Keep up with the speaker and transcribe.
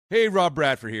Hey, Rob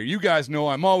Bradford here. You guys know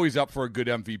I'm always up for a good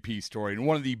MVP story, and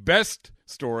one of the best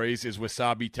stories is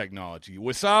Wasabi Technology.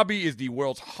 Wasabi is the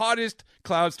world's hottest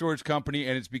cloud storage company,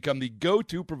 and it's become the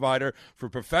go-to provider for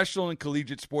professional and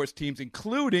collegiate sports teams,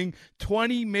 including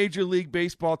 20 Major League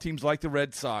Baseball teams like the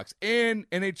Red Sox and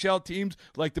NHL teams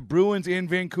like the Bruins and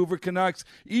Vancouver Canucks.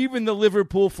 Even the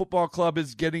Liverpool Football Club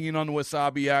is getting in on the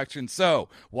Wasabi action. So,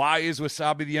 why is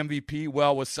Wasabi the MVP?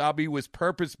 Well, Wasabi was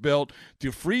purpose-built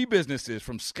to free businesses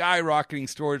from skyrocketing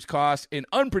storage costs and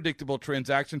unpredictable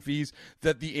transaction fees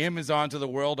that the Amazons of the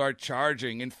world are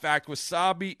charging. In fact,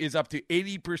 Wasabi is up to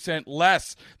 80%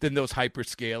 less than those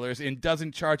hyperscalers and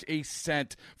doesn't charge a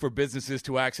cent for businesses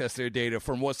to access their data.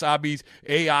 From Wasabi's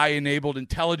AI-enabled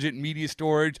intelligent media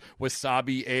storage,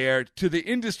 Wasabi Air, to the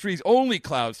industry's only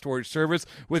cloud storage service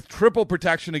with triple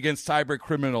protection against cyber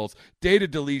criminals, data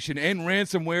deletion, and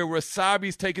ransomware,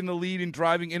 Wasabi's taken the lead in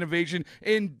driving innovation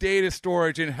in data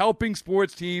storage and helping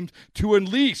sports teams to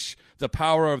unleash the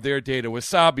power of their data.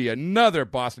 Wasabi, another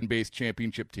Boston-based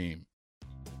championship team.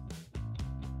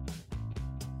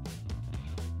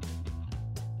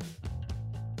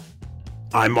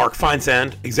 I'm Mark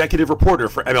Feinsand, executive reporter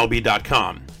for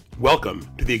MLB.com. Welcome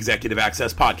to the Executive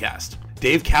Access Podcast.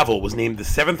 Dave Kaval was named the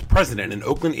 7th president in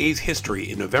Oakland A's history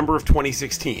in November of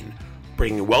 2016,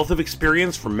 bringing a wealth of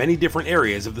experience from many different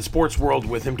areas of the sports world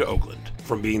with him to Oakland.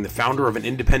 From being the founder of an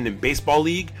independent baseball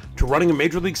league to running a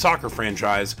Major League Soccer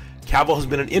franchise, Kaval has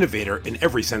been an innovator in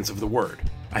every sense of the word.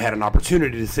 I had an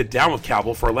opportunity to sit down with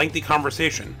Kaval for a lengthy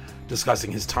conversation,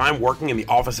 discussing his time working in the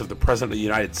office of the President of the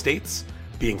United States,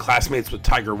 being classmates with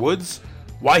Tiger Woods,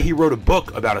 why he wrote a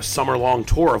book about a summer-long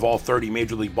tour of all 30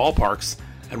 Major League ballparks,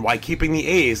 and why keeping the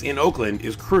A's in Oakland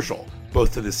is crucial,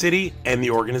 both to the city and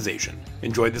the organization.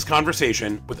 Enjoyed this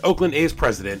conversation with Oakland A's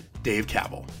president, Dave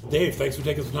Kaval. Dave, thanks for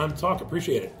taking some time to talk.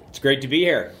 Appreciate it. It's great to be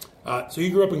here. So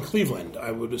you grew up in Cleveland.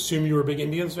 I would assume you were a big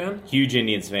Indians fan? Huge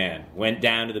Indians fan. Went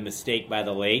down to the Mistake by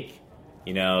the Lake.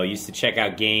 You know, used to check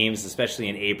out games, especially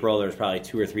in April. There was probably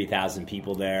 2,000 or 3,000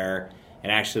 people there.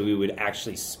 And actually, we would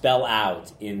actually spell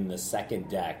out in the second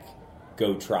deck,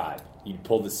 "Go Tribe." You'd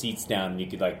pull the seats down and you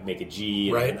could like make a G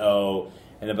and an O.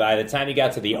 And then by the time you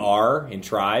got to the R in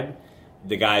Tribe,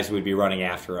 the guys would be running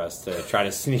after us to try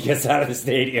to sneak us out of the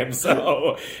stadium.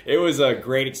 So it was a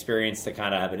great experience to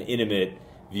kind of have an intimate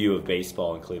view of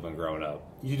baseball in Cleveland growing up.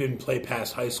 You didn't play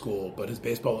past high school, but has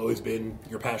baseball always been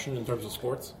your passion in terms of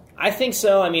sports? I think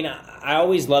so. I mean, I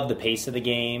always loved the pace of the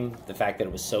game, the fact that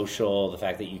it was social, the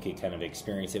fact that you could kind of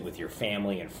experience it with your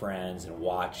family and friends and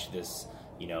watch this,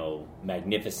 you know,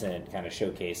 magnificent kind of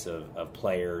showcase of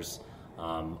players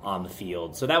on the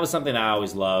field. So that was something I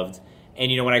always loved. And,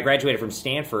 you know, when I graduated from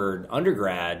Stanford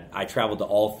undergrad, I traveled to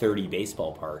all 30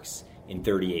 baseball parks in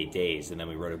 38 days, and then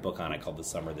we wrote a book on it called The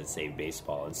Summer That Saved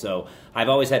Baseball. And so I've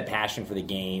always had passion for the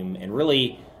game and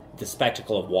really the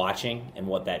spectacle of watching and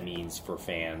what that means for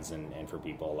fans and for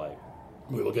people alike.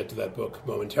 We will get to that book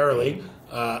momentarily.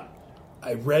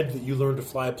 I read that you learned to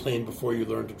fly a plane before you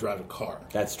learned to drive a car.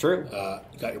 That's true.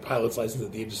 You got your pilot's license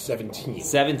at the age of 17.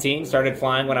 17. Started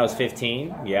flying when I was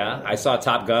 15. Yeah. I saw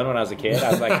Top Gun when I was a kid. I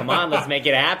was like, come on, let's make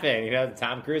it happen. You know,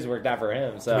 Tom Cruise worked out for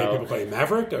him. So Made people call you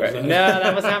Maverick? Or no,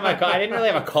 that was not my call. I didn't really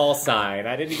have a call sign.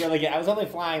 I was only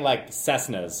flying like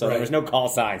Cessnas, so there was no call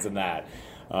signs in that.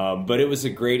 But it was a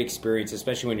great experience,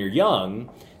 especially when you're young,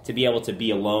 to be able to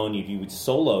be alone. You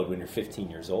soloed when you're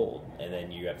 15 years old, and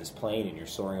then you have this plane and you're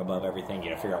soaring above everything. You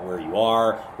got to figure out where you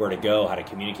are, where to go, how to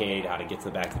communicate, how to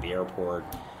get back to the airport.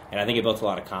 And I think it built a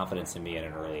lot of confidence in me at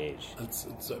an early age. It's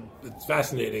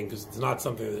fascinating because it's not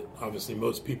something that obviously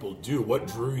most people do. What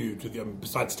drew you to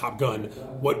besides Top Gun,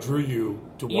 what drew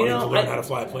you to wanting to learn how to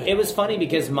fly a plane? It was funny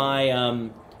because my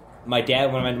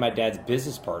dad, one of my dad's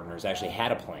business partners, actually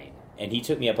had a plane, and he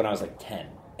took me up when I was like 10.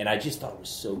 And I just thought it was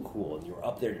so cool. And you were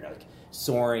up there, and you're like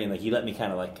soaring, and like he let me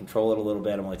kind of like control it a little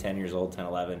bit. I'm only 10 years old, 10,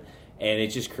 11. And it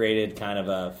just created kind of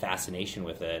a fascination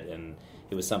with it. And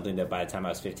it was something that by the time I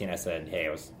was 15, I said,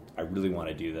 hey, I really want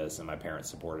to do this. And my parents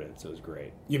supported it, so it was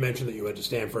great. You mentioned that you went to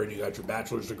Stanford. You got your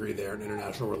bachelor's degree there in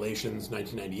international relations,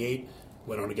 1998.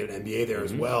 Went on to get an MBA there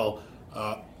as well.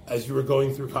 As you were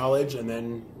going through college and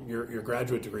then your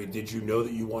graduate degree, did you know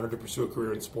that you wanted to pursue a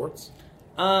career in sports?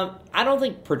 I don't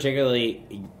think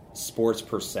particularly sports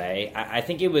per se. I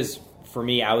think it was, for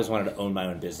me, I always wanted to own my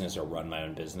own business or run my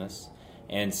own business.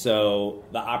 And so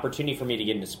the opportunity for me to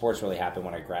get into sports really happened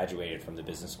when I graduated from the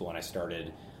business school and I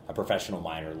started a professional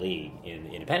minor league in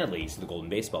independent leagues, the Golden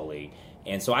Baseball League.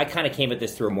 And so I kind of came at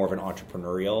this through more of an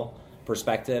entrepreneurial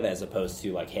perspective as opposed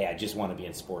to like, hey, I just want to be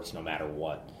in sports no matter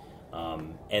what.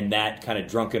 And that kind of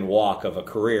drunken walk of a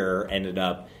career ended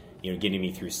up getting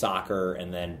me through soccer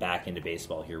and then back into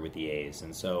baseball here with the A's.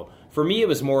 And so for me, it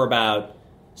was more about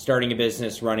starting a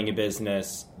business, running a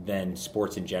business, than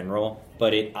sports in general.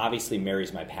 But it obviously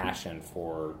marries my passion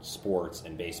for sports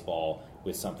and baseball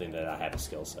with something that I have a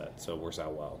skill set. So it works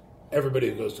out well. Everybody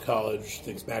who goes to college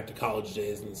thinks back to college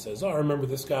days and says, I remember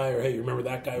this guy, or hey, you remember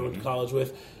that guy I went to college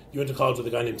with? You went to college with a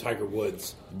guy named Tiger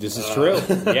Woods. This is true.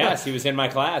 Yes, he was in my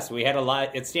class. We had a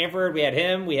lot at Stanford. We had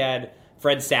him. We had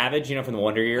Fred Savage, from the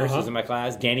Wonder Years, was in my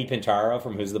class. Danny Pintaro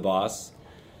from Who's the Boss.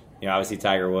 Obviously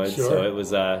Tiger Woods. Sure. So it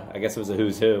was, I guess it was a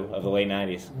who's who of the late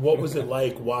 90s. What was it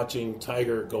like watching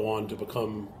Tiger go on to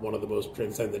become one of the most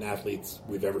transcendent athletes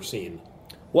we've ever seen?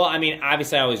 Well,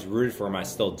 obviously I always rooted for him. I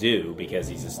still do, because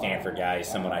he's a Stanford guy. He's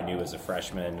someone I knew as a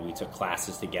freshman. We took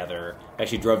classes together.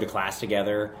 Actually drove to class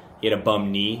together. He had a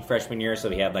bum knee freshman year, so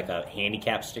he had like a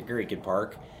handicap sticker he could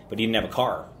park, but he didn't have a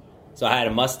car. So I had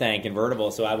a Mustang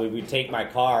convertible, so we would take my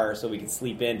car so we could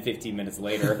sleep in 15 minutes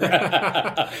later.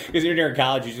 Because you're near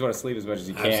college, you just want to sleep as much as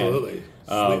you can.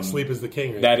 Absolutely. Sleep is the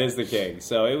king. Right? That is the king.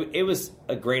 So it was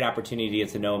a great opportunity to get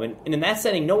to know him. And in that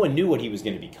setting, no one knew what he was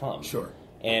going to become. Sure.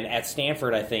 And at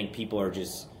Stanford, I think people are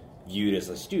just viewed as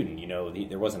a student.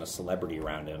 There wasn't a celebrity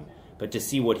around him. But to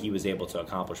see what he was able to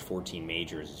accomplish, 14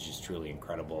 majors, is just truly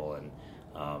incredible. And,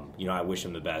 I wish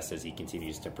him the best as he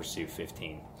continues to pursue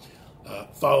 15.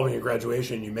 Following your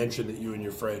graduation, you mentioned that you and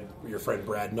your friend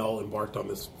Brad Null embarked on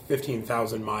this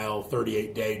 15,000-mile,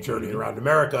 38-day journey around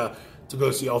America to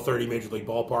go see all 30 major league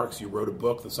ballparks. You wrote a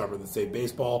book, The Summer That Saved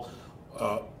Baseball.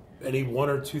 Any one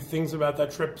or two things about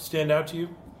that trip stand out to you?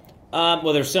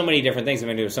 Well, there's so many different things.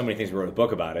 There's so many things we wrote a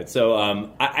book about it. So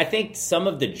I think some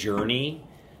of the journey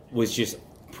was just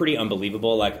pretty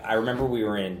unbelievable. Like, I remember we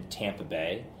were in Tampa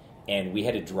Bay, and we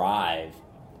had to drive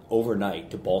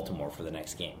overnight to Baltimore for the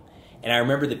next game. And I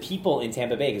remember the people in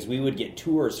Tampa Bay, because we would get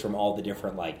tours from all the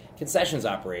different concessions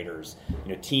operators,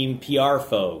 team PR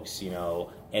folks,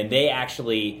 and they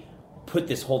actually put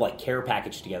this whole care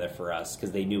package together for us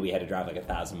because they knew we had to drive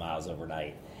 1,000 miles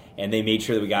overnight. And they made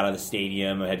sure that we got out of the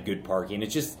stadium and had good parking.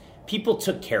 It's just, people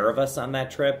took care of us on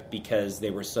that trip because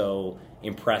they were so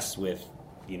impressed with,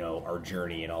 our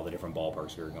journey and all the different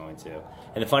ballparks we were going to.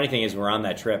 And the funny thing is, we're on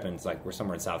that trip, and it's we're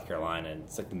somewhere in South Carolina, and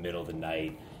it's the middle of the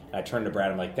night. And I turned to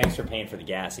Brad, I'm like, thanks for paying for the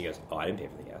gas. He goes, oh, I didn't pay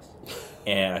for the gas.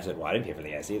 And I said, well, I didn't pay for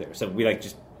the gas either. So we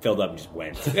just filled up and just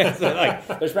went. So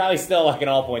there's probably still an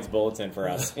all points bulletin for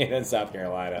us in South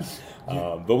Carolina.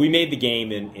 But we made the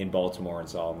game in Baltimore and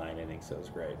saw all 9 innings, so it was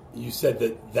great. You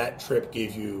said that trip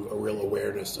gave you a real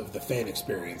awareness of the fan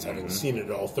experience, having seen it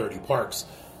at all 30 parks.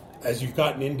 As you've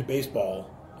gotten into baseball,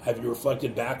 have you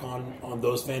reflected back on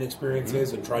those fan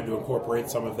experiences and tried to incorporate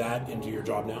some of that into your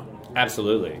job now?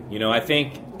 Absolutely. I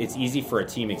think it's easy for a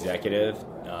team executive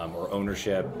or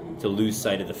ownership to lose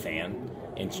sight of the fan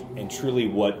and truly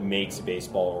what makes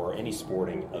baseball or any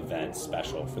sporting event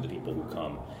special for the people who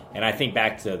come. And I think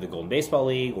back to the Golden Baseball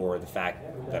League, or the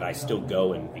fact that I still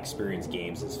go and experience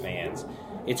games as fans.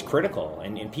 It's critical.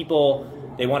 And people,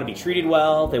 they want to be treated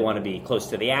well. They want to be close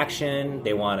to the action.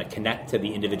 They want to connect to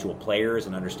the individual players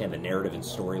and understand the narrative and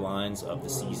storylines of the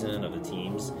season, of the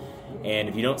teams. And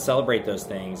if you don't celebrate those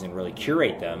things and really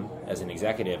curate them as an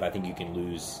executive, I think you can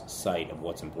lose sight of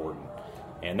what's important.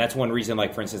 And that's one reason,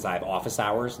 for instance, I have office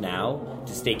hours now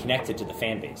to stay connected to the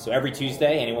fan base. So every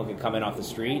Tuesday, anyone can come in off the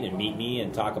street and meet me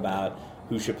and talk about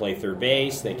who should play third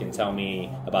base. They can tell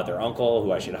me about their uncle,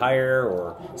 who I should hire,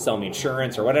 or sell me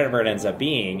insurance, or whatever it ends up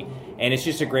being. And it's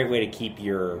just a great way to keep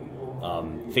your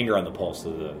finger on the pulse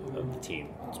of the team.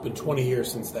 It's been 20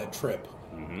 years since that trip.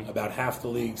 About half the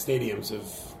league stadiums have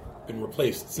been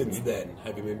replaced since then.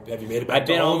 Have you made it back I've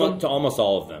been to all of them? to almost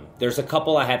all of them. There's a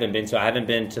couple I haven't been to. I haven't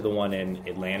been to the one in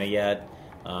Atlanta yet.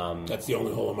 That's the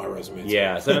only hole in my resume.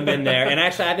 Yeah, so I haven't been there. And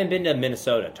actually, I haven't been to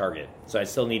Minnesota, Target. So I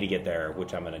still need to get there,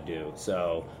 which I'm going to do.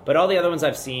 So, but all the other ones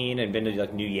I've seen, and been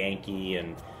to New Yankee,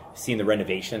 and seen the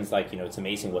renovations. It's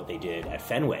amazing what they did at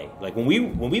Fenway. When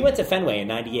we went to Fenway in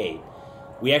 '98,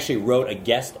 we actually wrote a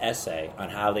guest essay on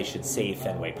how they should save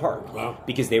Fenway Park. Wow.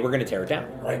 Because they were going to tear it down.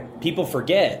 Right. People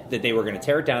forget that they were going to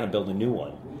tear it down and build a new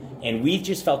one. And we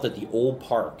just felt that the old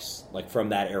parks, from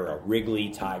that era, Wrigley,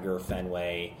 Tiger,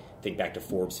 Fenway, think back to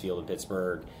Forbes Field in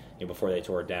Pittsburgh, before they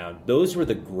tore it down, those were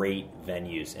the great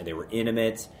venues, and they were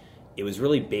intimate. It was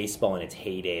really baseball in its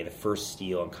heyday, the first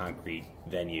steel and concrete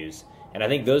venues. And I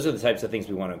think those are the types of things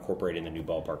we want to incorporate in the new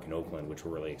ballpark in Oakland, which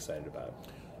we're really excited about.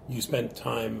 You spent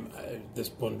time, this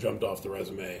one jumped off the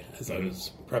resume as I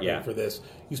was prepping for this.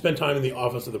 You spent time in the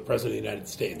office of the President of the United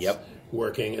States,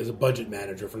 working as a budget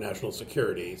manager for national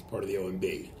security as part of the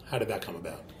OMB. How did that come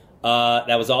about?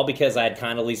 That was all because I had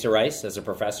Condoleezza Rice as a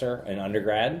professor in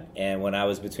undergrad, and when I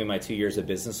was between my 2 years of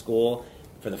business school,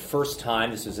 for the first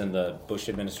time, this was in the Bush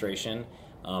administration,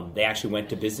 they actually went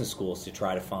to business schools to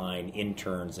try to find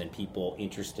interns and people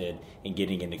interested in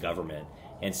getting into government.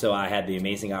 And so I had the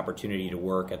amazing opportunity to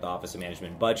work at the Office of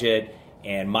Management and Budget,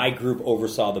 and my group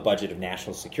oversaw the budget of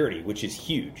national security, which is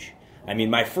huge. I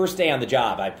mean, my first day on the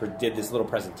job, I did this little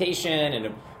presentation, and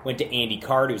it went to Andy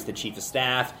Card, who was the chief of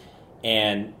staff,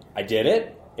 and I did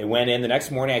it. It went in. The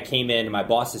next morning, I came in, and my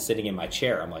boss is sitting in my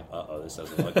chair. I'm like, uh-oh, this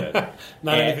doesn't look good.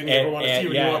 Anything you ever want to see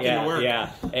when you walk into work.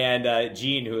 Yeah, and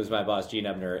Gene, who was my boss, Gene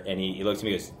Ebner, and he looks at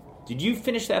me and goes, did you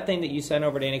finish that thing that you sent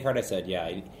over to Andy Card? I said,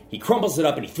 yeah. He crumbles it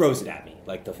up, and he throws it at me,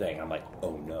 like the thing. I'm like,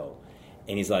 oh, no.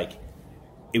 And he's like,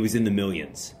 it was in the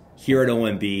millions. Here at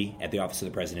OMB, at the Office of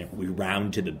the President, we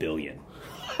round to the billion.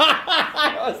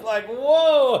 I was like,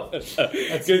 whoa.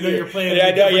 That's you're playing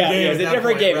a different game. It was a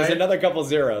different game. Right? It was another couple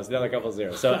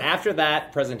zeros. So after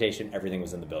that presentation, everything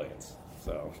was in the billions.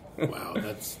 So wow,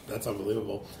 that's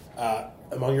unbelievable.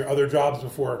 Among your other jobs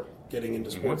before getting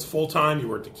into sports full-time, you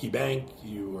worked at KeyBank,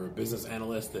 you were a business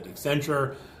analyst at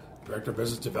Accenture, director of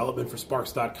business development for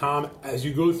Sparks.com. As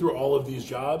you go through all of these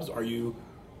jobs,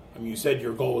 you said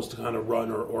your goal was to kind of run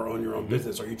or own your own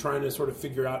business. Are you trying to sort of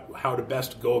figure out how to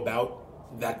best go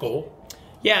about that goal?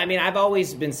 Yeah, I mean, I've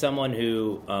always been someone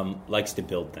who likes to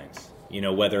build things. You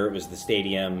know, whether it was the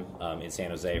stadium in San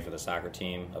Jose for the soccer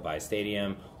team, Avaya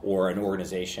Stadium, or an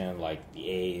organization like the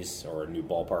A's or a new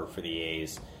ballpark for the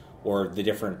A's, or the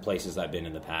different places I've been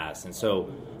in the past. And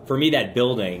so for me, that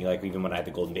building, like even when I had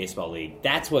the Golden Baseball League,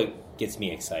 that's what gets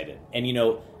me excited. And, you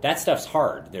know, that stuff's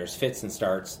hard. There's fits and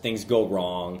starts. Things go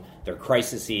wrong. There are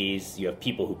crises. You have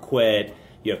people who quit.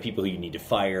 You have people who you need to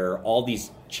fire. All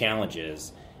these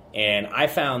challenges. And I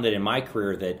found that in my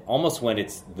career that almost when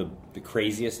it's the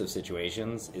craziest of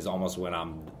situations is almost when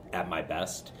I'm at my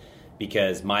best,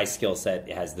 because my skill set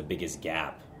has the biggest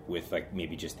gap with like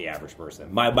maybe just the average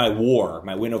person. My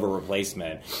win over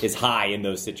replacement is high in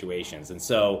those situations. And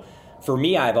so for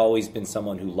me, I've always been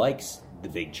someone who likes the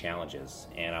big challenges,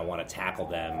 and I want to tackle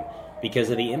them because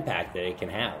of the impact that it can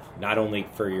have, not only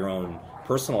for your own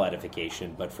personal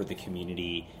edification, but for the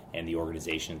community and the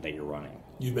organization that you're running.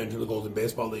 You mentioned the Golden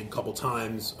Baseball League a couple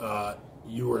times.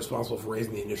 You were responsible for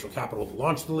raising the initial capital to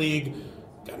launch the league,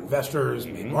 got investors,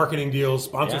 made marketing deals,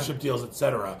 sponsorship deals,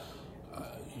 etc.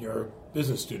 You're a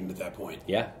business student at that point.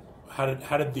 Yeah. How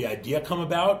did the idea come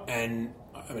about? And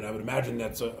I mean, I would imagine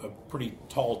that's a pretty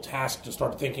tall task to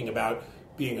start thinking about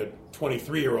being a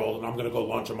 23-year-old and I'm going to go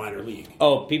launch a minor league.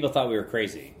 Oh, people thought we were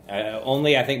crazy.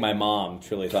 Only I think my mom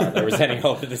truly thought there was any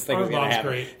hope that this thing was going to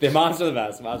happen. Great. The moms are the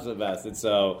best. Moms are the best. And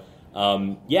so,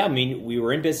 I mean, we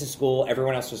were in business school.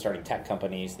 Everyone else was starting tech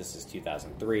companies. This is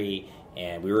 2003.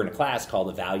 And we were in a class called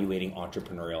Evaluating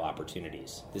Entrepreneurial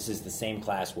Opportunities. This is the same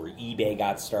class where eBay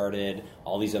got started,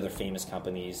 all these other famous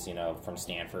companies, you know, from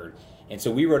Stanford. And so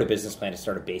we wrote a business plan to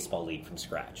start a baseball league from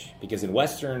scratch. Because in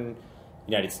Western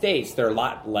United States, there are a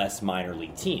lot less minor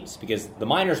league teams because the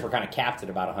minors were kind of capped at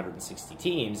about 160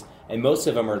 teams, and most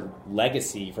of them are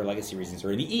legacy reasons,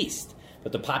 are in the East.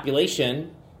 But the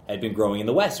population had been growing in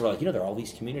the West. So we're like, there are all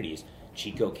these communities,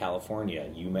 Chico, California,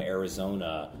 Yuma,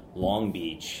 Arizona, Long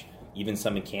Beach, even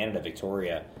some in Canada,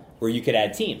 Victoria, where you could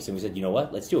add teams. And we said, you know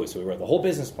what, let's do it. So we wrote the whole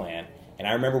business plan, and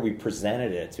I remember we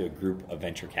presented it to a group of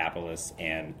venture capitalists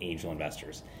and angel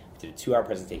investors. We did a 2-hour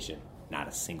presentation, not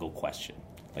a single question.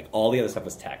 Like, all the other stuff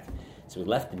was tech. So we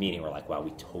left the meeting, we're like, wow,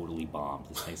 we totally bombed.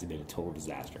 This thing's been a total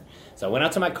disaster. So I went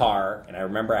out to my car, and I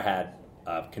remember I had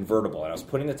a convertible, and I was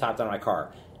putting the top down on my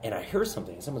car, and I heard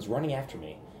something, and someone's running after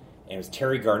me. And it was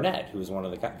Terry Garnett, who was one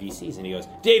of the VCs, and he goes,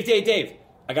 Dave,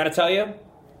 I gotta tell you,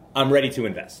 I'm ready to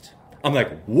invest. I'm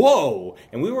like, whoa!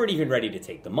 And we weren't even ready to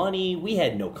take the money. We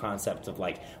had no concept of,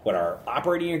 like, what our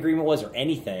operating agreement was or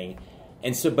anything.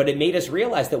 And so, but it made us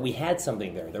realize that we had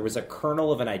something there. There was a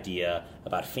kernel of an idea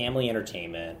about family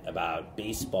entertainment, about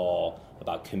baseball,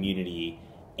 about community,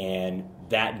 and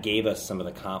that gave us some of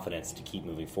the confidence to keep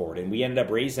moving forward. And we ended up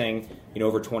raising,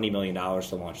 over $20 million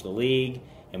to launch the league,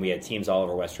 and we had teams all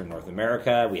over Western North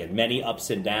America. We had many ups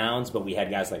and downs, but we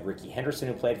had guys like Ricky Henderson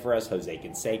who played for us, Jose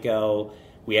Canseco.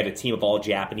 We had a team of all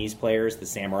Japanese players, the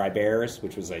Samurai Bears,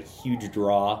 which was a huge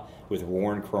draw with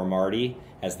Warren Cromartie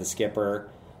as the skipper.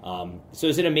 So it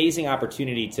was an amazing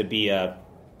opportunity to be a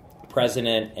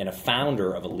president and a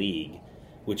founder of a league,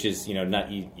 which is,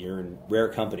 you're in rare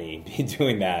company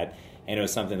doing that, and it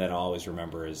was something that I always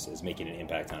remember as making an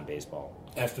impact on baseball.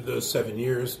 After those 7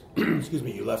 years,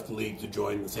 you left the league to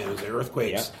join the San Jose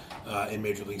Earthquakes in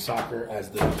Major League Soccer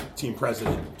as the team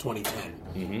president in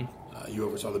 2010. You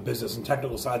oversaw the business and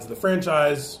technical sides of the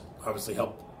franchise, obviously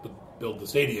helped with build the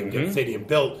stadium, get the stadium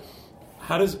built.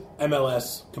 How does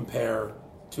MLS compare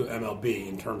to MLB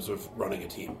in terms of running a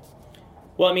team?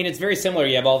 Well, I mean, it's very similar.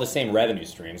 You have all the same revenue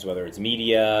streams, whether it's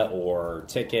media or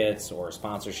tickets or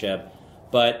sponsorship.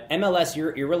 But MLS,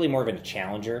 you're really more of a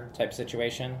challenger type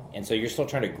situation. And so you're still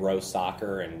trying to grow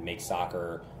soccer and make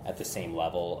soccer at the same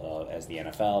level as the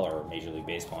NFL or Major League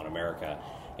Baseball in America.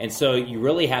 And so you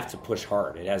really have to push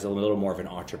hard. It has a little more of an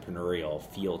entrepreneurial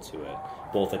feel to it,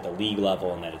 both at the league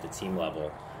level and then at the team level.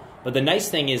 But the nice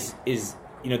thing is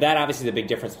that obviously is a big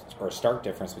difference or a stark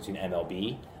difference between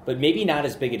MLB, but maybe not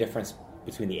as big a difference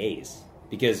between the A's.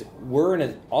 Because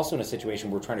we're also in a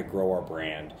situation where we're trying to grow our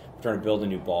brand. We're trying to build a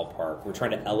new ballpark. We're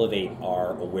trying to elevate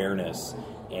our awareness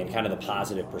and kind of the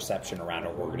positive perception around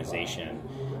our organization.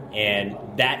 And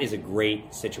that is a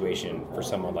great situation for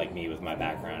someone like me with my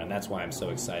background. And that's why I'm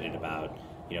so excited about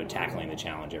tackling the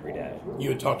challenge every day. You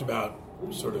had talked about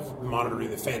sort of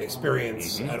monitoring the fan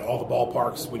experience at all the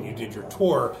ballparks when you did your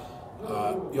tour.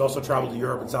 You also traveled to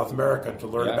Europe and South America to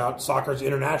learn about soccer's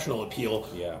international appeal.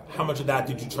 Yeah. How much of that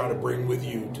did you try to bring with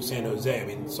you to San Jose? I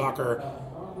mean, soccer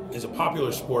is a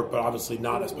popular sport, but obviously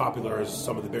not as popular as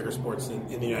some of the bigger sports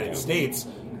in the United States.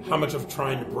 How much of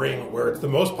trying to bring where it's the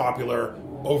most popular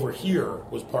over here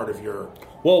was part of your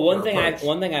one thing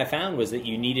I found was that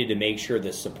you needed to make sure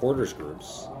the supporters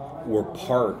groups were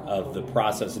part of the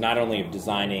process, not only of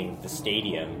designing the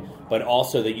stadium, but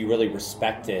also that you really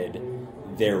respected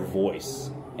their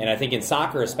voice. And I think in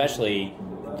soccer especially,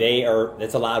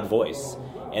 that's a loud voice.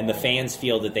 And the fans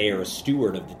feel that they are a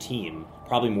steward of the team,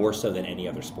 probably more so than any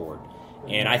other sport.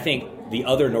 And I think the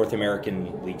other North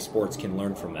American League sports can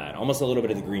learn from that. Almost a little bit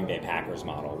of the Green Bay Packers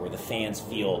model, where the fans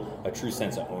feel a true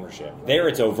sense of ownership. There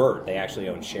it's overt. They actually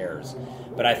own shares.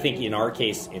 But I think in our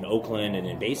case, in Oakland and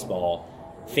in baseball,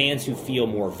 fans who feel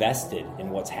more vested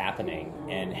in what's happening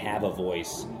and have a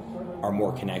voice are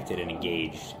more connected and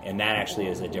engaged, and that actually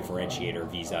is a differentiator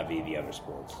vis-a-vis the other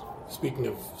sports. Speaking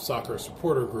of soccer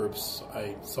supporter groups,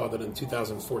 I saw that in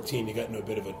 2014 you got in a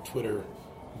bit of a Twitter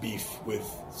beef with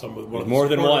some of more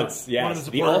than once. Yes,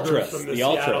 the ultras, from the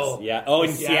Seattle, ultras. Yeah. Oh,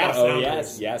 in Seattle. Oh,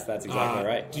 Sounders. yes, that's exactly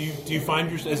right. Do you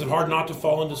find is it hard not to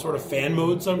fall into sort of fan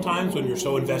mode sometimes when you're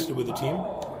so invested with the team?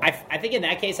 I think in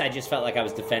that case, I just felt like I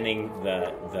was defending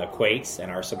the Quakes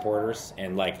and our supporters,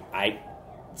 and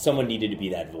someone needed to be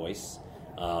that voice.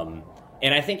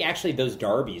 And I think actually those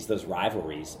derbies, those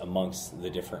rivalries amongst the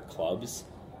different clubs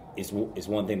is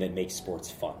one thing that makes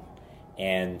sports fun.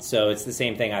 And so it's the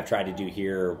same thing I've tried to do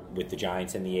here with the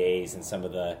Giants and the A's and some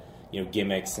of the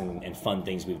gimmicks and fun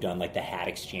things we've done, like the hat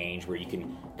exchange, where you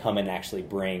can come and actually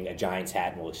bring a Giants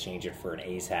hat and we'll exchange it for an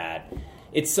A's hat.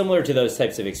 It's similar to those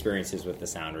types of experiences with the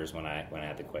Sounders when I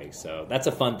had the Quakes. So that's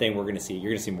a fun thing we're going to see.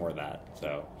 You're going to see more of that.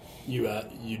 So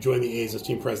you joined the A's as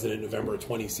team president in November of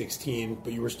 2016,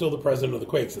 but you were still the president of the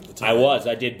Quakes at the time. I was.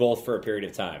 I did both for a period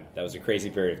of time. That was a crazy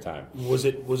period of time. Was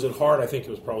it hard? I think it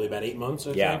was probably about 8 months.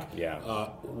 I think. Yeah.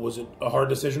 Was it a hard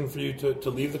decision for you to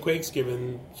leave the Quakes,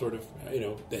 given sort of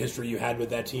the history you had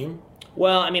with that team?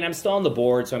 Well, I mean, I'm still on the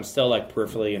board, so I'm still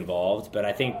peripherally involved. But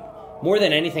I think more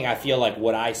than anything, I feel like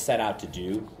what I set out to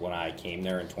do when I came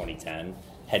there in 2010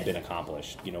 had been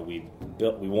accomplished. We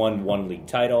won one league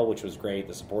title, which was great,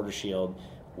 the Supporters Shield.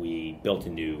 We built a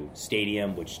new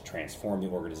stadium, which transformed the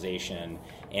organization.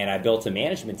 And I built a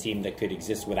management team that could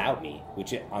exist without me,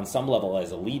 which on some level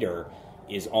as a leader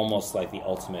is almost like the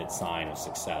ultimate sign of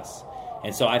success.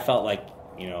 And so I felt like,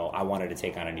 I wanted to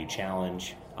take on a new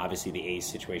challenge. Obviously, the A's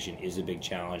situation is a big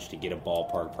challenge. To get a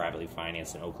ballpark privately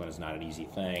financed in Oakland is not an easy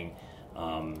thing.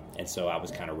 And so I was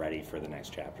kind of ready for the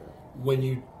next chapter. When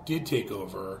you did take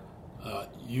over,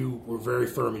 you were very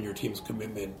firm in your team's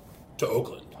commitment to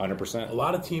Oakland. 100%. A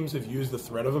lot of teams have used the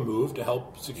threat of a move to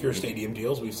help secure stadium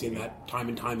deals. We've seen that time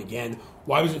and time again.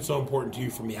 Why was it so important to you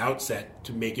from the outset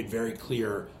to make it very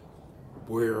clear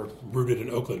we're rooted in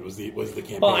Oakland was the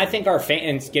campaign? Well, I think our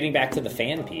fans, getting back to the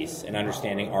fan piece and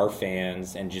understanding our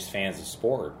fans and just fans of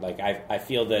sport, I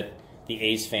feel that the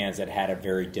A's fans had a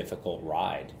very difficult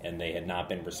ride, and they had not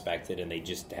been respected, and they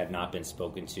just had not been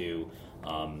spoken to,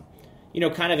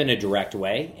 kind of in a direct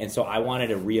way. And so I wanted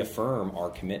to reaffirm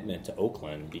our commitment to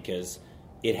Oakland because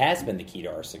it has been the key to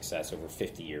our success over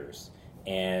 50 years.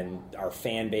 And our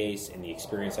fan base and the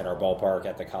experience at our ballpark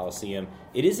at the Coliseum,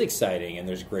 it is exciting, and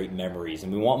there's great memories.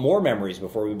 And we want more memories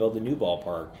before we build a new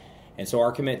ballpark. And so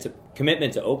our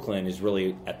commitment to Oakland is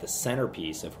really at the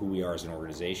centerpiece of who we are as an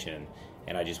organization.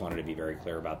 And I just wanted to be very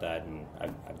clear about that, and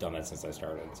I've done that since I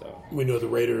started. So we know the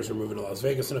Raiders are moving to Las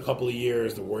Vegas in a couple of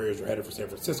years. The Warriors are headed for San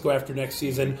Francisco after next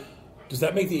season. Does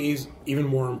that make the A's even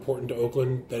more important to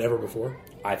Oakland than ever before?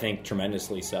 I think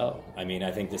tremendously so. I mean, I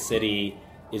think the city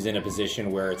is in a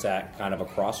position where it's at kind of a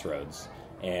crossroads.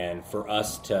 And for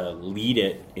us to lead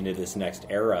it into this next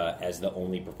era as the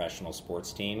only professional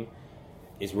sports team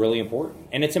is really important.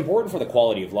 And it's important for the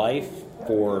quality of life,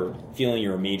 for feeling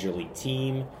you're a major league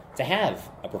team, to have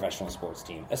a professional sports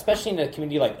team, especially in a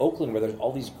community like Oakland where there's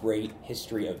all these great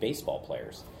history of baseball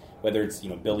players. Whether it's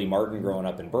Billy Martin growing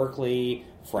up in Berkeley,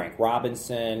 Frank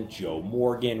Robinson, Joe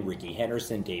Morgan, Ricky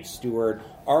Henderson, Dave Stewart.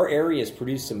 Our area has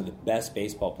produced some of the best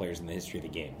baseball players in the history of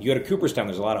the game. You go to Cooperstown,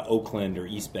 there's a lot of Oakland or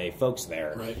East Bay folks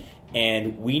there. Right.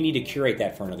 And we need to curate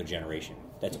that for another generation.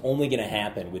 That's only going to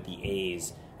happen with the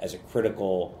A's as a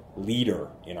critical leader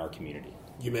in our community.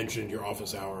 You mentioned your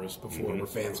office hours before where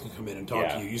fans can come in and talk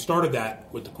to you. You started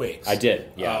that with the Quakes. I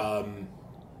did, yeah.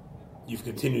 You've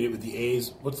continued it with the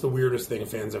A's. What's the weirdest thing a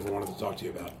fan's ever wanted to talk to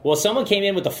you about? Well, someone came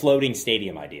in with a floating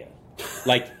stadium idea.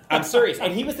 Like, I'm serious.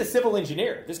 And he was the civil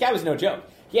engineer. This guy was no joke.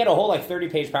 He had a whole,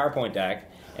 30-page PowerPoint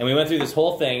deck, and we went through this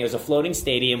whole thing. It was a floating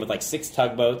stadium with, 6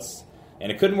 tugboats,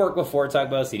 and it couldn't work with 4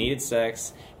 tugboats. He needed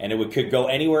 6, and it could go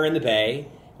anywhere in the bay.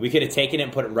 We could have taken it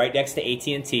and put it right next to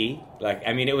AT&T.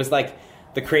 It was,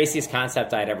 the craziest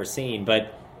concept I'd ever seen,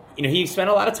 but he spent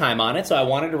a lot of time on it, so I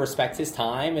wanted to respect his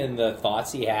time and the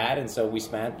thoughts he had, and so we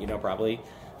spent, probably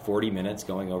 40 minutes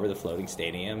going over the floating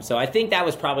stadium. So I think that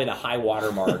was probably the high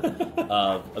watermark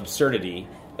of absurdity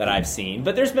that I've seen.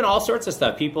 But there's been all sorts of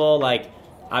stuff. People,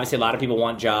 obviously a lot of people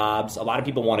want jobs. A lot of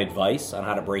people want advice on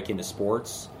how to break into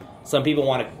sports. Some people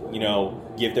want to,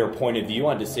 give their point of view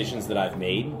on decisions that I've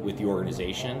made with the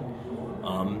organization.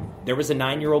 There was a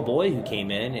 9-year-old boy who came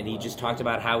in, and he just talked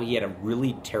about how he had a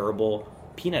really terrible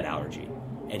peanut allergy,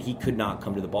 and he could not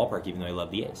come to the ballpark even though he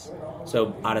loved the A's.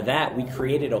 So out of that, we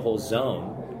created a whole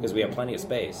zone, because we have plenty of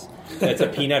space, that's a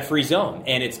peanut-free zone,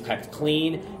 and it's kept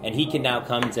clean, and he can now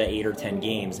come to 8 or 10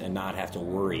 games and not have to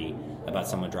worry about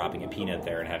someone dropping a peanut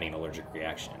there and having an allergic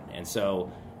reaction. And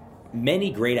so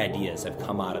many great ideas have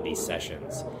come out of these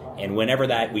sessions, and whenever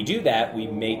we do that, we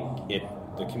make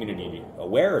the community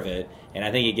aware of it, and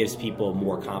I think it gives people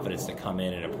more confidence to come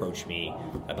in and approach me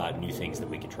about new things that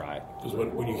we could try. Because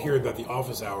when you hear about the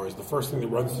office hours, the first thing that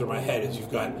runs through my head is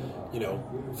you've got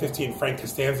 15 Frank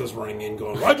Costanzas running in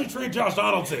going, why'd you trade Josh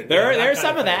Donaldson? There's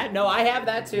some of that. No, I have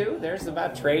that too. There's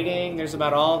about trading. There's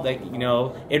about all that.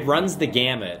 It runs the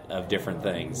gamut of different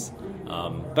things.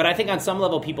 But I think on some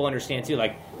level people understand too.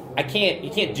 You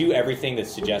can't do everything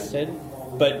that's suggested.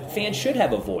 But fans should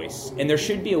have a voice, and there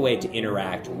should be a way to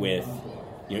interact with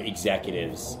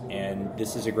executives, and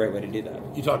this is a great way to do that.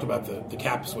 You talked about the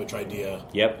cap switch idea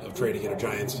of trading in a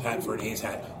Giants hat for an A's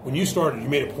hat. When you started, you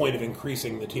made a point of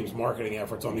increasing the team's marketing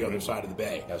efforts on the other side of the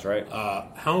bay. That's right.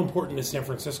 How important is San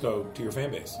Francisco to your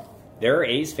fan base? There are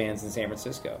A's fans in San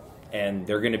Francisco, and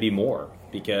they're going to be more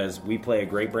because we play a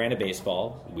great brand of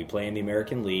baseball. We play in the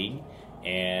American League,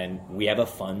 and we have a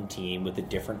fun team with a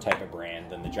different type of brand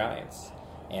than the Giants.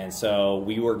 And so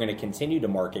we were going to continue to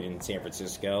market in San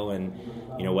Francisco, and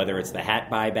whether it's the hat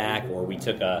buyback or we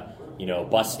took a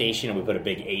bus station and we put a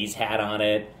big A's hat on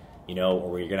it, or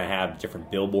we're going to have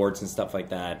different billboards and stuff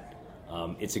like that.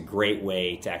 It's a great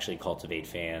way to actually cultivate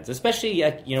fans, especially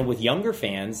with younger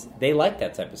fans. They like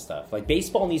that type of stuff.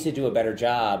 Baseball needs to do a better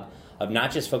job of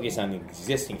not just focusing on the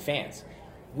existing fans.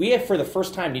 We have, for the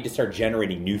first time, need to start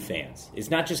generating new fans. It's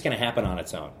not just going to happen on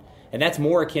its own. And that's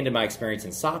more akin to my experience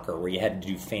in soccer, where you had to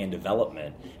do fan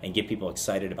development and get people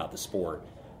excited about the sport.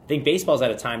 I think baseball's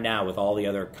at a time now with all the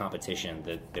other competition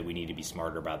that we need to be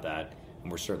smarter about that,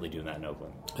 and we're certainly doing that in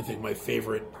Oakland. I think my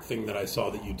favorite thing that I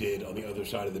saw that you did on the other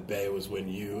side of the bay was when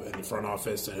you and the front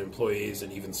office and employees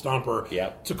and even Stomper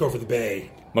took over the bay.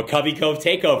 McCovey Cove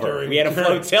takeover. We had a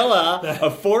flotilla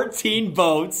of 14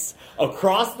 boats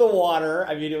across the water.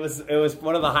 I mean, it was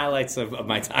one of the highlights of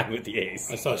my time with the A's.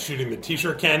 I saw shooting the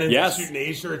T-shirt cannons, shooting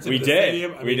A's shirts into the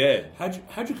stadium. We did.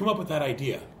 How'd you come up with that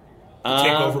idea?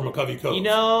 Take over McCovey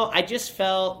Cove. I just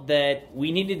felt that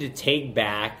we needed to take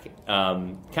back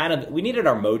we needed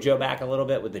our mojo back a little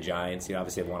bit with the Giants.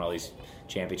 Obviously they've won all these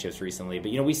championships recently,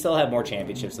 but we still have more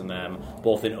championships than them,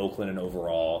 both in Oakland and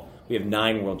overall. We have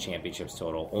 9 world championships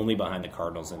total, only behind the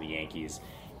Cardinals and the Yankees.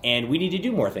 And we need to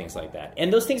do more things like that.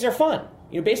 And those things are fun.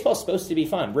 Baseball's supposed to be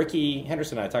fun. Ricky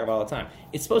Henderson and I talk about it all the time.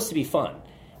 It's supposed to be fun.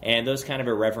 And those kind of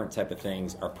irreverent type of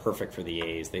things are perfect for the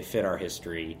A's. They fit our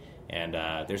history, and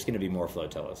there's going to be more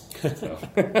flotillas. So.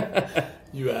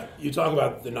 You talk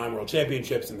about the 9 World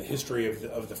Championships and the history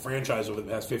of the franchise over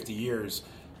the past 50 years.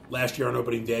 Last year on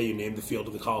opening day, you named the field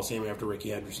of the Coliseum after Ricky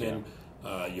Henderson.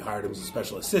 Yeah. You hired him as a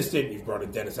special assistant. You've brought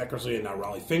in Dennis Eckersley and now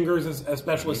Raleigh Fingers as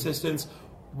special assistants.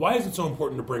 Why is it so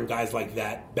important to bring guys like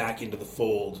that back into the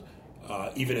fold,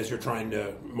 even as you're trying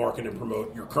to market and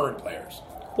promote your current players?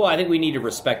 Well, I think we need to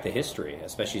respect the history,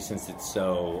 especially since it's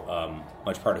so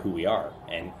much part of who we are.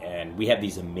 And we have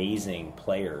these amazing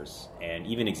players and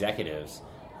even executives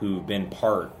who've been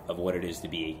part of what it is to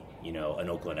be, an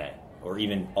Oakland A, or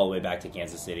even all the way back to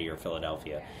Kansas City or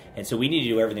Philadelphia. And so we need to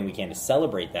do everything we can to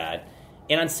celebrate that.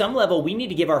 And on some level, we need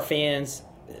to give our fans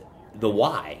the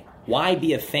why. Why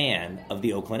be a fan of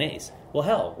the Oakland A's? Well,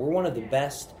 hell, we're one of the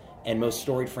best and most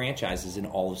storied franchises in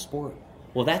all of sport.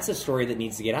 Well, that's a story that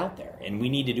needs to get out there, and we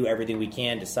need to do everything we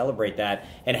can to celebrate that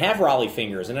and have Raleigh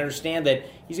fingers and understand that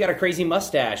he's got a crazy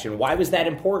mustache, and why was that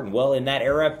important? Well, in that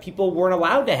era, people weren't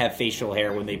allowed to have facial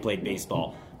hair when they played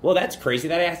baseball. Well, that's crazy.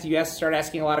 You have to start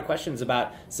asking a lot of questions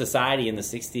about society in the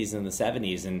 60s and the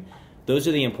 70s, and those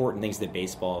are the important things that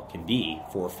baseball can be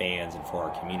for fans and for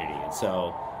our community. And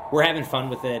so we're having fun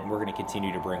with it, and we're going to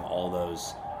continue to bring all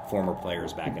those former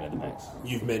players back into the mix.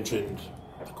 You've mentioned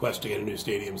the quest to get a new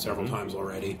stadium several times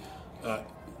already,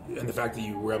 and the fact that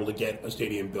you were able to get a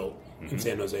stadium built in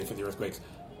San Jose for the Earthquakes,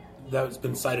 that's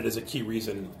been cited as a key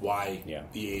reason why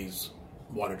the A's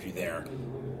wanted you there.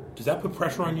 Does that put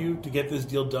pressure on you to get this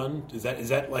deal done? Is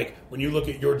that like, when you look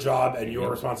at your job and your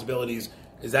responsibilities,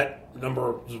 is that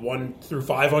number 1 through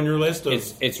 5 on your list?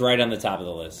 It's right on the top of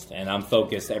the list, and I'm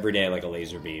focused every day like a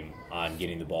laser beam on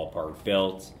getting the ballpark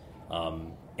built,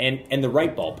 and the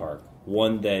right ballpark,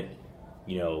 one that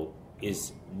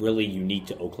is really unique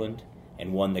to Oakland,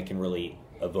 and one that can really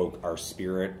evoke our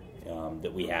spirit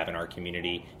that we have in our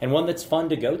community, and one that's fun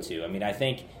to go to. I mean, I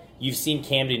think you've seen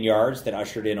Camden Yards that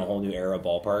ushered in a whole new era of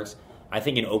ballparks. I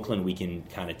think in Oakland we can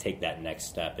kind of take that next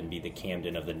step and be the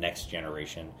Camden of the next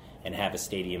generation and have a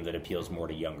stadium that appeals more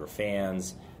to younger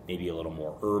fans, maybe a little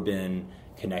more urban,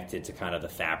 connected to kind of the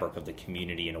fabric of the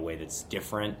community in a way that's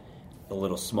different, a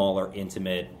little smaller,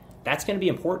 intimate. That's going to be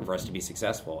important for us to be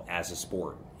successful as a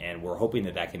sport, and we're hoping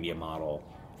that can be a model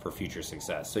for future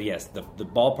success. So yes, the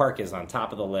ballpark is on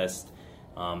top of the list,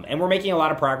 and we're making a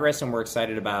lot of progress, and we're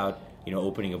excited about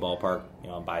opening a ballpark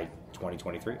by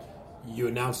 2023. You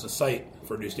announced a site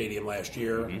for a new stadium last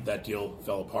year. That deal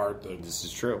fell apart. This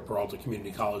is true. Peralta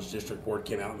Community College District Board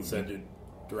came out and said it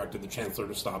directed the chancellor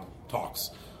to stop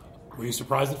talks. Were you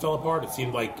surprised it fell apart? It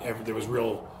seemed like there was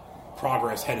real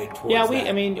progress headed towards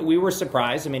that. We were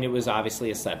surprised. It was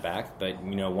obviously a setback, but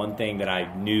one thing that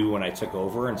I knew when I took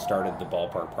over and started the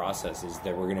ballpark process is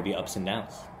there were going to be ups and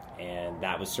downs, and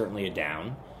that was certainly a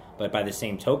down. But by the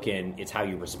same token, it's how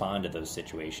you respond to those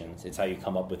situations. It's how you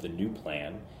come up with a new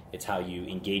plan. It's how you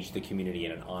engage the community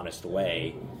in an honest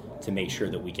way to make sure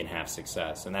that we can have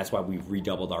success. And that's why we've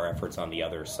redoubled our efforts on the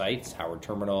other sites, Howard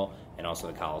Terminal and also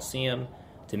the Coliseum,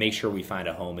 to make sure we find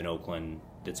a home in Oakland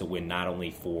that's a win not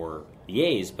only for the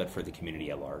A's, but for the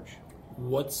community at large.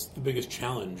 What's the biggest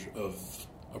challenge of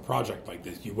a project like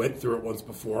this? You went through it once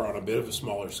before on a bit of a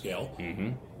smaller scale.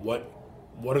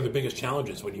 What are the biggest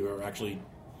challenges when you are actually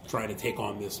trying to take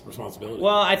on this responsibility?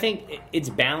 Well, I think it's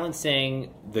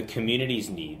balancing the community's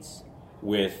needs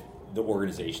with the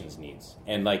organization's needs.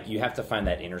 And you have to find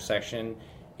that intersection.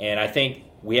 And I think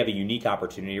we have a unique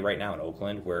opportunity right now in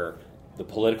Oakland where the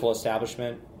political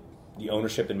establishment, the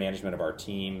ownership and management of our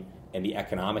team, and the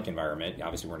economic environment,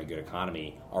 obviously we're in a good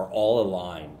economy, are all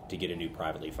aligned to get a new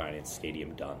privately financed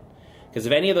stadium done. Because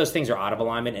if any of those things are out of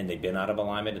alignment, and they've been out of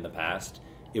alignment in the past,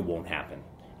 it won't happen.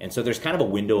 And so there's kind of a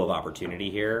window of opportunity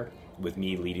here with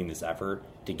me leading this effort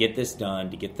to get this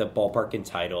done, to get the ballpark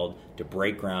entitled, to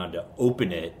break ground, to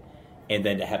open it, and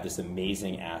then to have this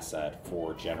amazing asset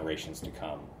for generations to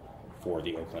come for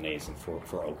the Oakland A's and for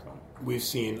Oakland. We've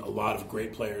seen a lot of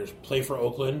great players play for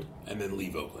Oakland and then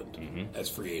leave Oakland as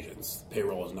free agents.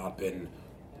 Payroll has not been,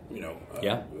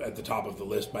 at the top of the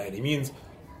list by any means.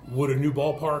 Would a new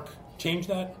ballpark change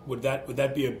that? Would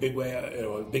that be a big way,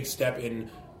 a big step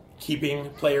in keeping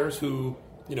players who,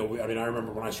 I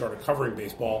remember when I started covering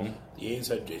baseball, the A's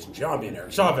had Jason Giambi and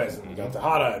Eric Chavez and Miguel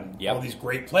Tejada and all these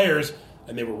great players,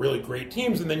 and they were really great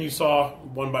teams, and then you saw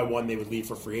one by one they would leave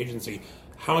for free agency.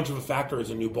 How much of a factor is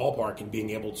a new ballpark in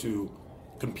being able to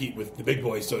compete with the big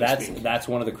boys, so to speak? That's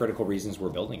one of the critical reasons we're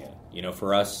building it.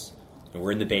 For us,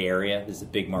 we're in the Bay Area. This is a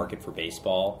big market for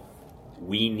baseball.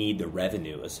 We need the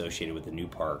revenue associated with the new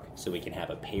park so we can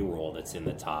have a payroll that's in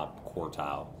the top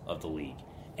quartile of the league.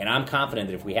 And I'm confident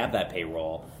that if we have that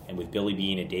payroll, and with Billy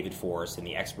Beane and David Forst and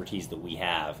the expertise that we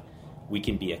have, we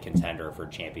can be a contender for a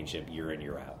championship year in,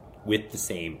 year out with the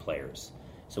same players.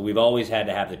 So we've always had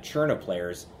to have the churn of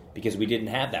players because we didn't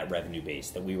have that revenue base,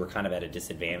 that we were kind of at a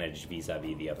disadvantage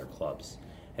vis-a-vis the other clubs.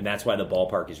 And that's why the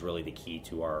ballpark is really the key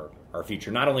to our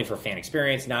future, not only for fan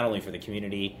experience, not only for the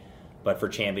community, but for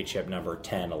championship number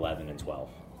 10, 11, and 12.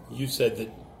 You said that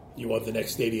you want the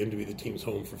next stadium to be the team's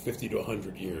home for 50 to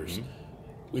 100 years.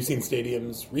 We've seen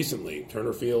stadiums recently,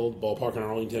 Turner Field, Ballpark in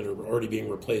Arlington, are already being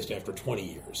replaced after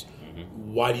 20 years.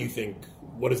 Why do you think,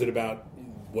 what is it about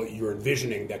what you're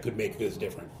envisioning that could make this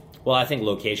different? Well, I think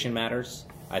location matters.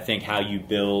 I think how you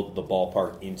build the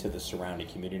ballpark into the surrounding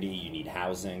community. You need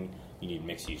housing, you need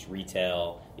mixed-use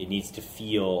retail. It needs to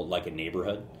feel like a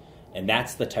neighborhood. And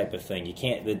that's the type of thing.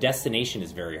 The destination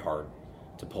is very hard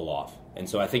to pull off. And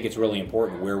so I think it's really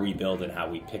important where we build and how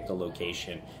we pick the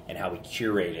location and how we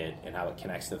curate it and how it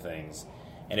connects to things.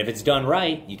 And if it's done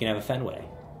right, you can have a Fenway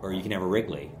or you can have a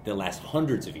Wrigley that lasts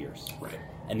hundreds of years. Right.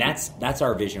 And that's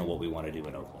our vision of what we want to do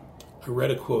in Oakland. I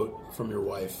read a quote from your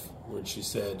wife when she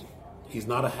said, "He's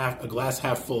not a glass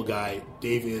half full guy.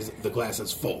 Dave is the glass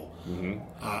is full."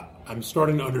 I'm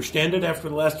starting to understand it after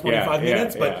the last 25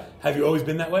 minutes, but have you always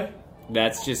been that way?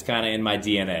 That's just kind of in my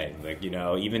DNA. Like,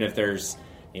 even if there's,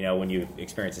 when you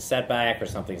experience a setback or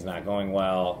something's not going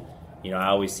well, I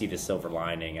always see the silver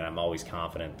lining, and I'm always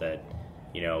confident that,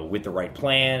 with the right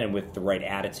plan and with the right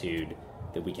attitude,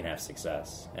 that we can have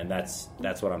success. And that's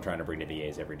what I'm trying to bring to the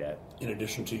A's every day. In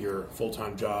addition to your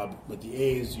full-time job with the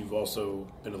A's, you've also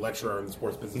been a lecturer in the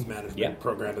sports business management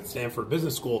program at Stanford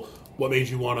Business School. What made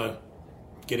you want to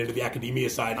get into the academia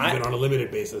side, even on a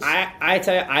limited basis? I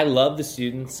tell you, I love the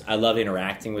students. I love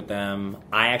interacting with them.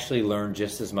 I actually learn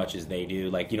just as much as they do.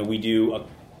 Like, we do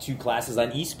 2 classes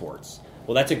on esports.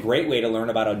 Well, that's a great way to learn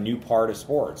about a new part of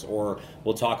sports. Or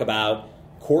we'll talk about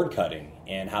cord cutting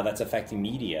and how that's affecting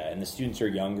media. And the students are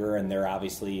younger, and they're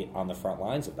obviously on the front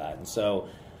lines of that. And so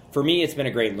for me, it's been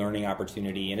a great learning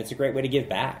opportunity, and it's a great way to give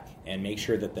back and make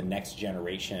sure that the next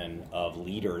generation of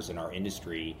leaders in our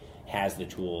industry has the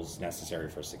tools necessary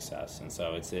for success. And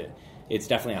so it's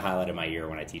definitely a highlight of my year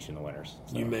when I teach in the winters.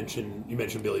 So. You mentioned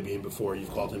Billy Beane before.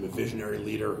 You've called him a visionary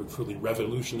leader who truly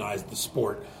revolutionized the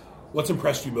sport. What's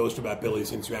impressed you most about Billy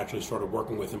since you actually started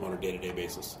working with him on a day-to-day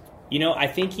basis? I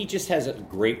think he just has a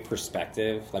great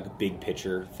perspective, like a big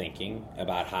picture thinking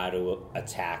about how to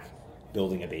attack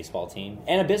building a baseball team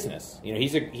and a business.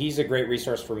 He's a great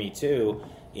resource for me too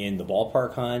in the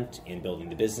ballpark hunt, in building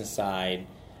the business side.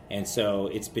 And so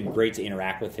it's been great to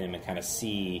interact with him and kind of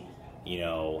see,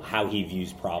 how he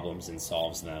views problems and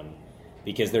solves them.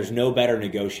 Because there's no better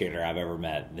negotiator I've ever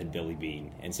met than Billy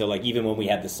Beane. And so, like, even when we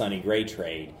had the Sonny Gray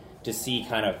trade, to see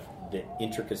kind of the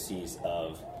intricacies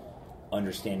of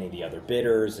understanding the other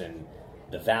bidders and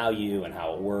the value and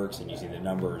how it works and using the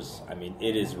numbers, I mean,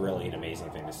 it is really an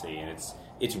amazing thing to see. And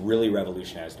it's really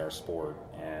revolutionized our sport.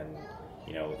 And,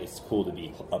 it's cool to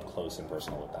be up close and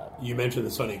personal with that. You mentioned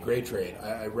the Sonny Gray trade.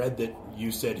 I read that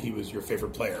you said he was your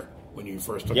favorite player when you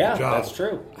first took the job. Yeah, that's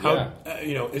true. How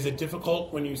is it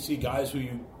difficult when you see guys who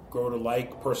you grow to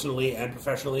like personally and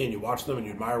professionally, and you watch them and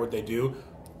you admire what they do,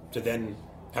 to then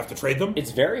have to trade them?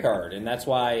 It's very hard, and that's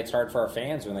why it's hard for our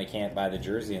fans when they can't buy the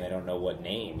jersey and they don't know what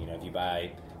name. If you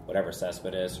buy whatever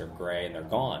Cespedes or Gray and they're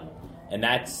gone, and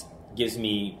that gives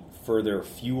me further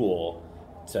fuel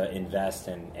to invest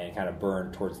and kind of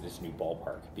burn towards this new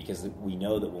ballpark, because we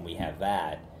know that when we have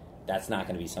that, that's not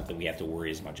going to be something we have to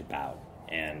worry as much about.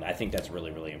 And I think that's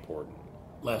really, really important.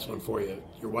 Last one for you.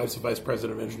 Your wife's the vice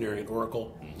president of engineering at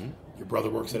Oracle. Mm-hmm. Your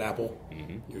brother works at Apple.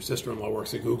 Mm-hmm. Your sister-in-law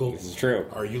works at Google. This is true.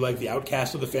 Are you like the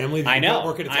outcast of the family? I know.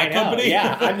 Work at a tech company?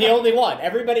 Yeah, I'm the only one.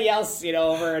 Everybody else,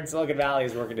 over in Silicon Valley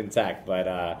is working in tech. But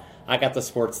I got the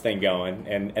sports thing going,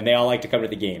 and they all like to come to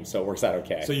the game, so it works out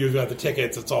okay. So you've got the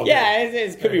tickets. It's all good.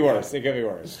 It could be worse. It could be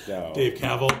worse. So. Dave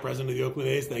Kaval, president of the Oakland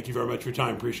A's, thank you very much for your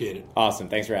time. Appreciate it. Awesome.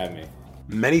 Thanks for having me.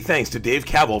 Many thanks to Dave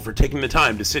Kaval for taking the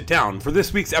time to sit down for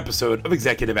this week's episode of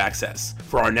Executive Access.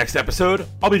 For our next episode,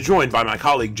 I'll be joined by my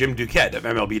colleague Jim Duquette of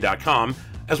MLB.com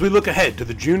as we look ahead to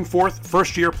the June 4th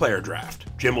first-year player draft.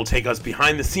 Jim will take us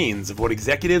behind the scenes of what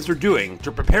executives are doing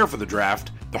to prepare for the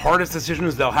draft, the hardest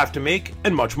decisions they'll have to make,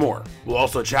 and much more. We'll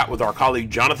also chat with our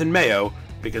colleague Jonathan Mayo,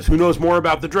 because who knows more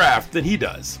about the draft than he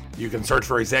does. You can search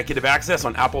for Executive Access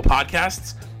on Apple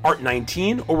Podcasts,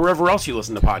 Art19, or wherever else you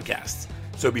listen to podcasts.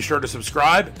 So be sure to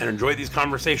subscribe and enjoy these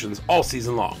conversations all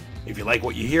season long. If you like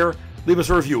what you hear, leave us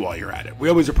a review while you're at it. We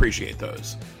always appreciate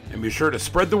those. And be sure to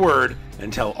spread the word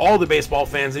and tell all the baseball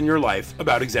fans in your life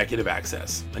about Executive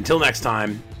Access. Until next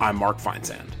time, I'm Mark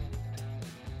Feinsand.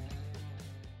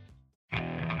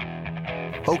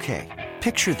 Okay,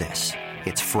 picture this.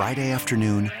 It's Friday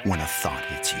afternoon when a thought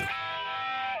hits you.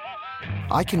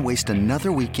 I can waste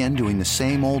another weekend doing the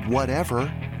same old whatever,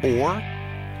 or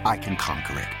I can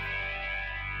conquer it.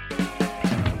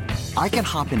 I can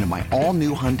hop into my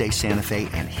all-new Hyundai Santa Fe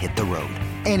and hit the road.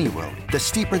 Any road. The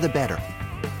steeper, the better.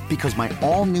 Because my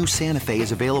all-new Santa Fe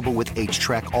is available with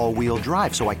H-Track all-wheel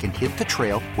drive, so I can hit the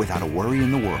trail without a worry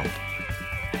in the world.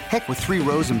 Heck, with 3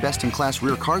 rows and best-in-class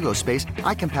rear cargo space,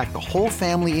 I can pack the whole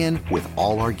family in with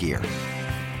all our gear.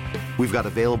 We've got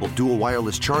available dual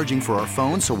wireless charging for our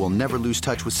phones, so we'll never lose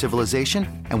touch with civilization,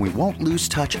 and we won't lose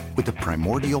touch with the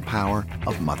primordial power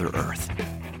of Mother Earth.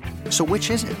 So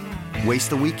which is it?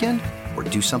 Waste the weekend or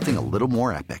do something a little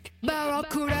more epic?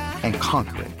 And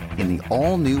conquer it in the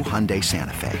all-new Hyundai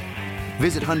Santa Fe.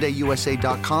 Visit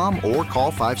HyundaiUSA.com or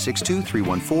call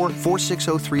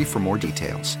 562-314-4603 for more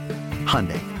details.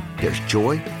 Hyundai, there's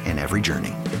joy in every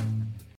journey.